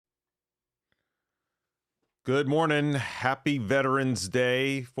Good morning. Happy Veterans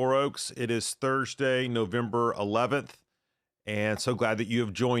Day, Four Oaks. It is Thursday, November 11th, and so glad that you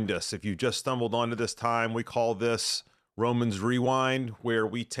have joined us. If you've just stumbled onto this time, we call this Romans Rewind, where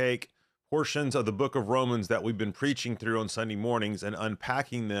we take portions of the book of Romans that we've been preaching through on Sunday mornings and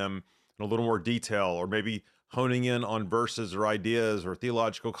unpacking them in a little more detail, or maybe honing in on verses or ideas or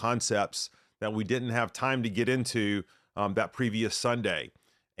theological concepts that we didn't have time to get into that previous Sunday.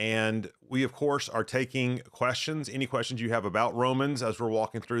 And we, of course, are taking questions, any questions you have about Romans as we're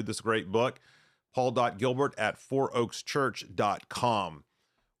walking through this great book. Paul.Gilbert at fouroakschurch.com.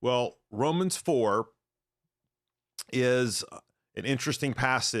 Well, Romans 4 is an interesting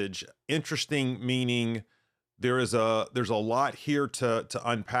passage. Interesting meaning there's a lot here to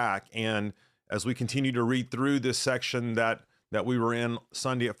unpack. And as we continue to read through this section that we were in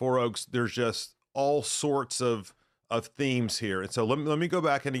Sunday at Four Oaks, there's just all sorts of themes here. And so let me go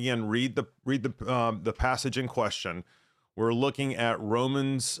back and again read the passage in question. We're looking at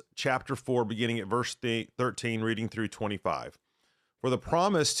Romans chapter 4, beginning at verse 13, reading through 25. For the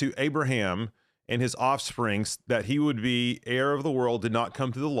promise to Abraham and his offsprings that he would be heir of the world did not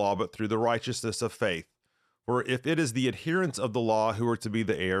come through the law, but through the righteousness of faith. For if it is the adherents of the law who are to be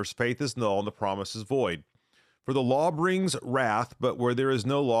the heirs, faith is null and the promise is void. For the law brings wrath, but where there is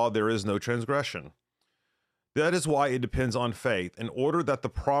no law, there is no transgression. That is why it depends on faith, in order that the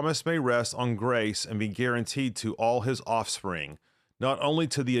promise may rest on grace and be guaranteed to all his offspring, not only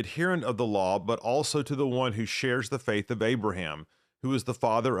to the adherent of the law, but also to the one who shares the faith of Abraham, who is the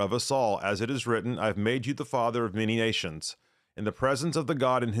father of us all. As it is written, I have made you the father of many nations, in the presence of the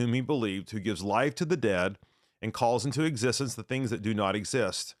God in whom he believed, who gives life to the dead and calls into existence the things that do not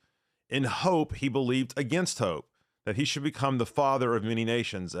exist. In hope he believed against hope, that he should become the father of many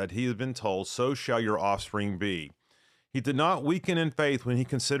nations, that he had been told, so shall your offspring be. He did not weaken in faith when he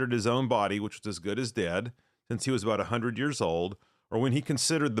considered his own body, which was as good as dead, since he was about 100 years old, or when he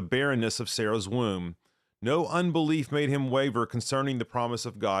considered the barrenness of Sarah's womb. No unbelief made him waver concerning the promise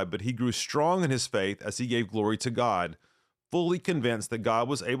of God, but he grew strong in his faith as he gave glory to God, fully convinced that God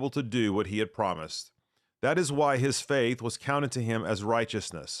was able to do what he had promised. That is why his faith was counted to him as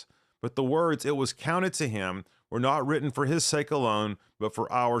righteousness. But the words, it was counted to him, were not written for his sake alone, but for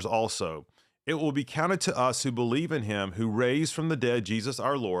ours also. It will be counted to us who believe in him, who raised from the dead Jesus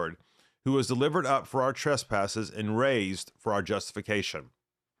our Lord, who was delivered up for our trespasses and raised for our justification.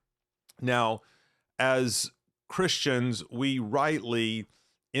 Now, as Christians, we rightly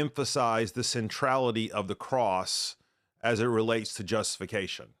emphasize the centrality of the cross as it relates to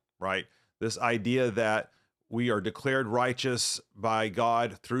justification, right? This idea that we are declared righteous by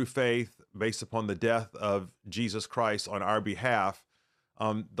God through faith based upon the death of Jesus Christ on our behalf.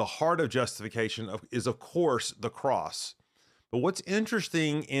 The heart of justification is, of course, the cross. But what's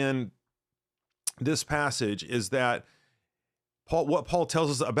interesting in this passage is that what Paul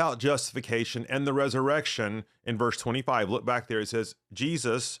tells us about justification and the resurrection in verse 25. Look back there. It says,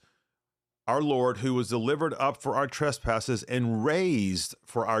 Jesus, our Lord, who was delivered up for our trespasses and raised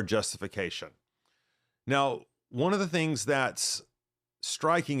for our justification. Now, one of the things that's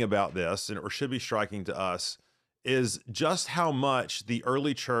striking about this, or should be striking to us, is just how much the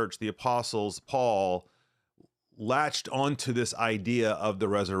early church, the apostles, Paul, latched onto this idea of the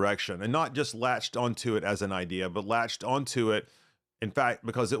resurrection, and not just latched onto it as an idea, but latched onto it, in fact,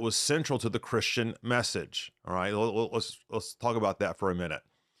 because it was central to the Christian message. All right, let's talk about that for a minute.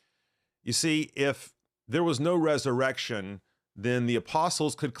 You see, if there was no resurrection, then the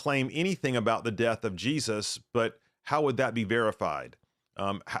apostles could claim anything about the death of Jesus, but how would that be verified?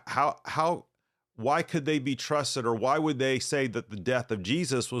 Why could they be trusted, or why would they say that the death of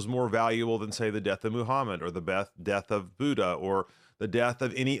Jesus was more valuable than, say, the death of Muhammad, or the death of Buddha, or the death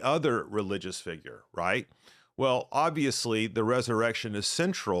of any other religious figure, right? Well, obviously, the resurrection is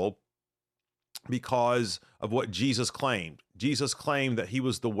central because of what Jesus claimed. Jesus claimed that he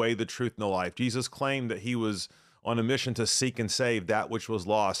was the way, the truth, and the life. Jesus claimed that he was on a mission to seek and save that which was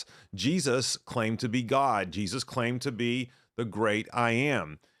lost. Jesus claimed to be God. Jesus claimed to be the great I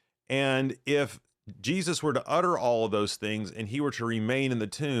am. And if Jesus were to utter all of those things and he were to remain in the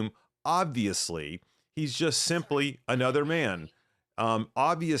tomb, obviously, he's just simply another man.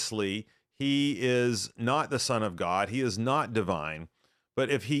 Obviously, he is not the Son of God. He is not divine. But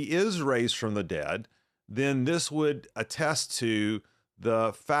if he is raised from the dead, then this would attest to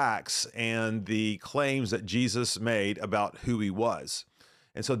the facts and the claims that Jesus made about who he was.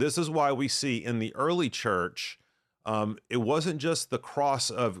 And so this is why we see in the early church, it wasn't just the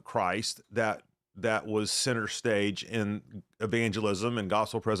cross of Christ that was center stage in evangelism and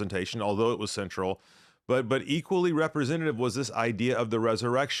gospel presentation, although it was central, but equally representative was this idea of the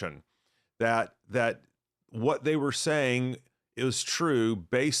resurrection, that what they were saying is true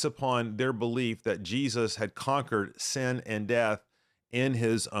based upon their belief that Jesus had conquered sin and death in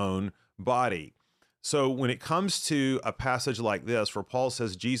his own body. So when it comes to a passage like this, where Paul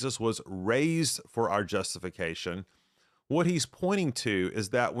says Jesus was raised for our justification, what he's pointing to is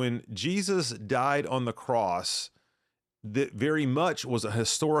that when Jesus died on the cross, that very much was a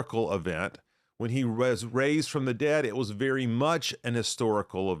historical event. When he was raised from the dead, it was very much an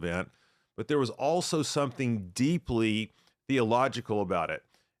historical event, but there was also something deeply theological about it.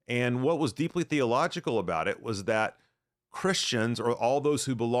 And what was deeply theological about it was that Christians, or all those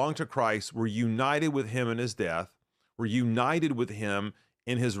who belong to Christ, were united with him in his death, were united with him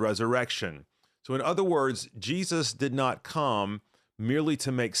in his resurrection. So, in other words, Jesus did not come merely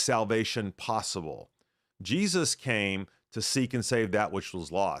to make salvation possible. Jesus came to seek and save that which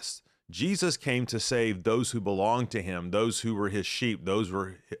was lost. Jesus came to save those who belonged to him, those who were his sheep, those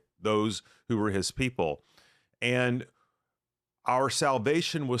who were his people. And our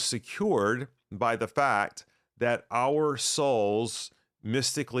salvation was secured by the fact that our souls,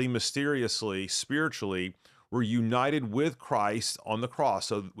 mystically, mysteriously, spiritually, were united with Christ on the cross,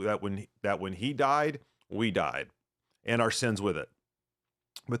 so that when he died, we died, and our sins with it.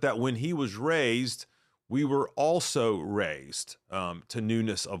 But that when he was raised, we were also raised to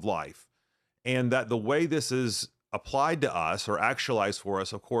newness of life. And that the way this is applied to us, or actualized for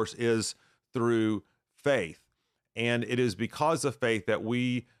us, of course, is through faith. And it is because of faith that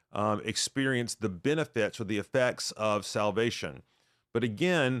we experience the benefits or the effects of salvation. But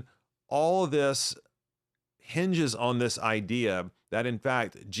again, all of this hinges on this idea that, in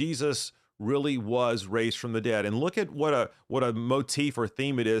fact, Jesus really was raised from the dead. And look at what a motif or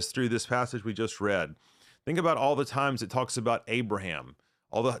theme it is through this passage we just read. Think about all the times it talks about Abraham,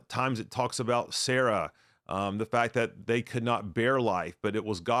 all the times it talks about Sarah, the fact that they could not bear life, but it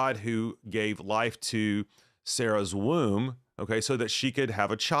was God who gave life to Sarah's womb, okay, so that she could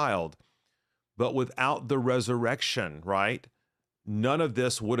have a child. But without the resurrection, right, none of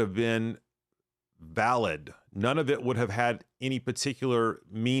this would have been valid. None of it would have had any particular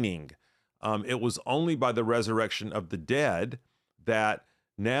meaning. It was only by the resurrection of the dead that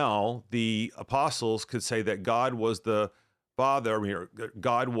now the apostles could say that God was the Father,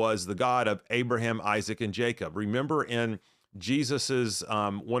 God was the God of Abraham, Isaac, and Jacob. Remember in Jesus's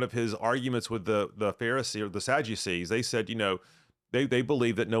one of his arguments with the Pharisees or the Sadducees, they said, they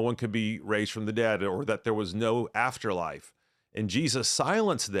believed that no one could be raised from the dead, or that there was no afterlife. And Jesus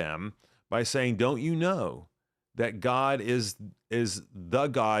silenced them by saying, don't you know that God is the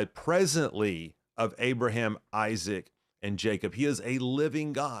God presently of Abraham, Isaac, and Jacob? He is a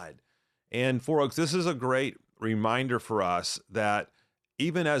living God. And folks, this is a great reminder for us that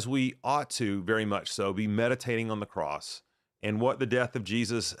even as we ought to very much so be meditating on the cross and what the death of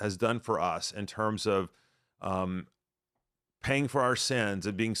Jesus has done for us in terms of paying for our sins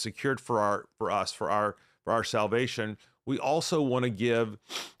and being secured for our salvation, we also want to give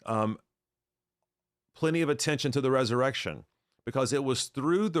plenty of attention to the resurrection, because it was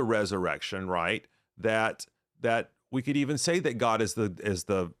through the resurrection, right, that we could even say that God is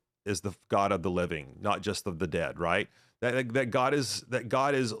the God of the living, not just of the dead, right? That God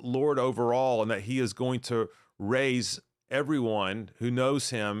is Lord over all, and that he is going to raise everyone who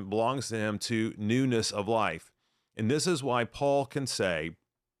knows him, belongs to him, to newness of life. And this is why Paul can say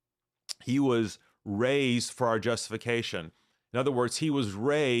he was raised for our justification. In other words, he was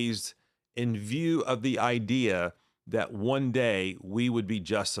raised in view of the idea that one day we would be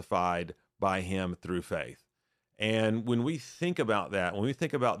justified by him through faith. And when we think about that, when we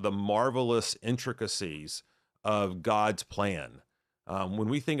think about the marvelous intricacies of God's plan, when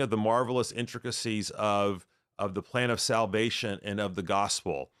we think of the marvelous intricacies of the plan of salvation and of the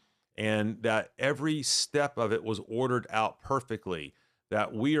gospel, and that every step of it was ordered out perfectly,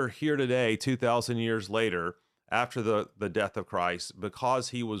 that we are here today, 2,000 years later, after the death of Christ, because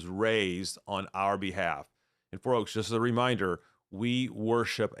he was raised on our behalf. And folks, just as a reminder, we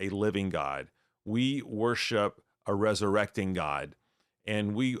worship a living God. We worship a resurrecting God.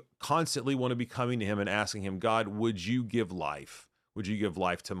 And we constantly want to be coming to him and asking him, God, would you give life? Would you give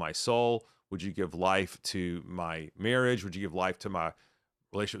life to my soul? Would you give life to my marriage? Would you give life to my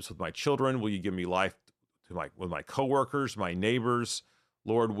relationships with my children? Will you give me life with my coworkers, my neighbors?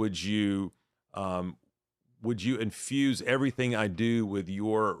 Lord, would you infuse everything I do with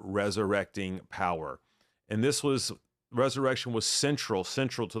your resurrecting power? And resurrection was central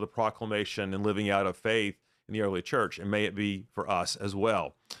to the proclamation and living out of faith in the early church, and may it be for us as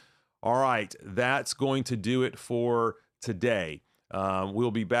well. All right, that's going to do it for today.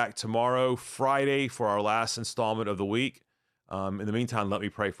 We'll be back tomorrow, Friday, for our last installment of the week. In the meantime, let me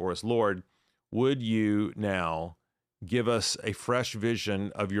pray for us. Lord, would you now give us a fresh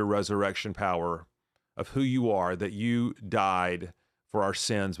vision of your resurrection power, of who you are, that you died for our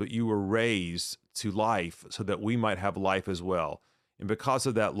sins, but you were raised to life so that we might have life as well. And because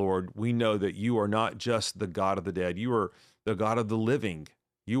of that, Lord, we know that you are not just the God of the dead, you are the God of the living.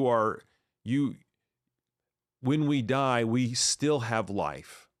 You, when we die, we still have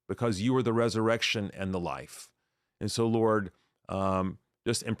life because you are the resurrection and the life. And so, Lord,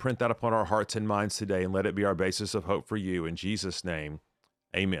 just imprint that upon our hearts and minds today and let it be our basis of hope for you. In Jesus' name,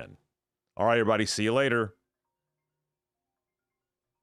 amen. All right, everybody, see you later.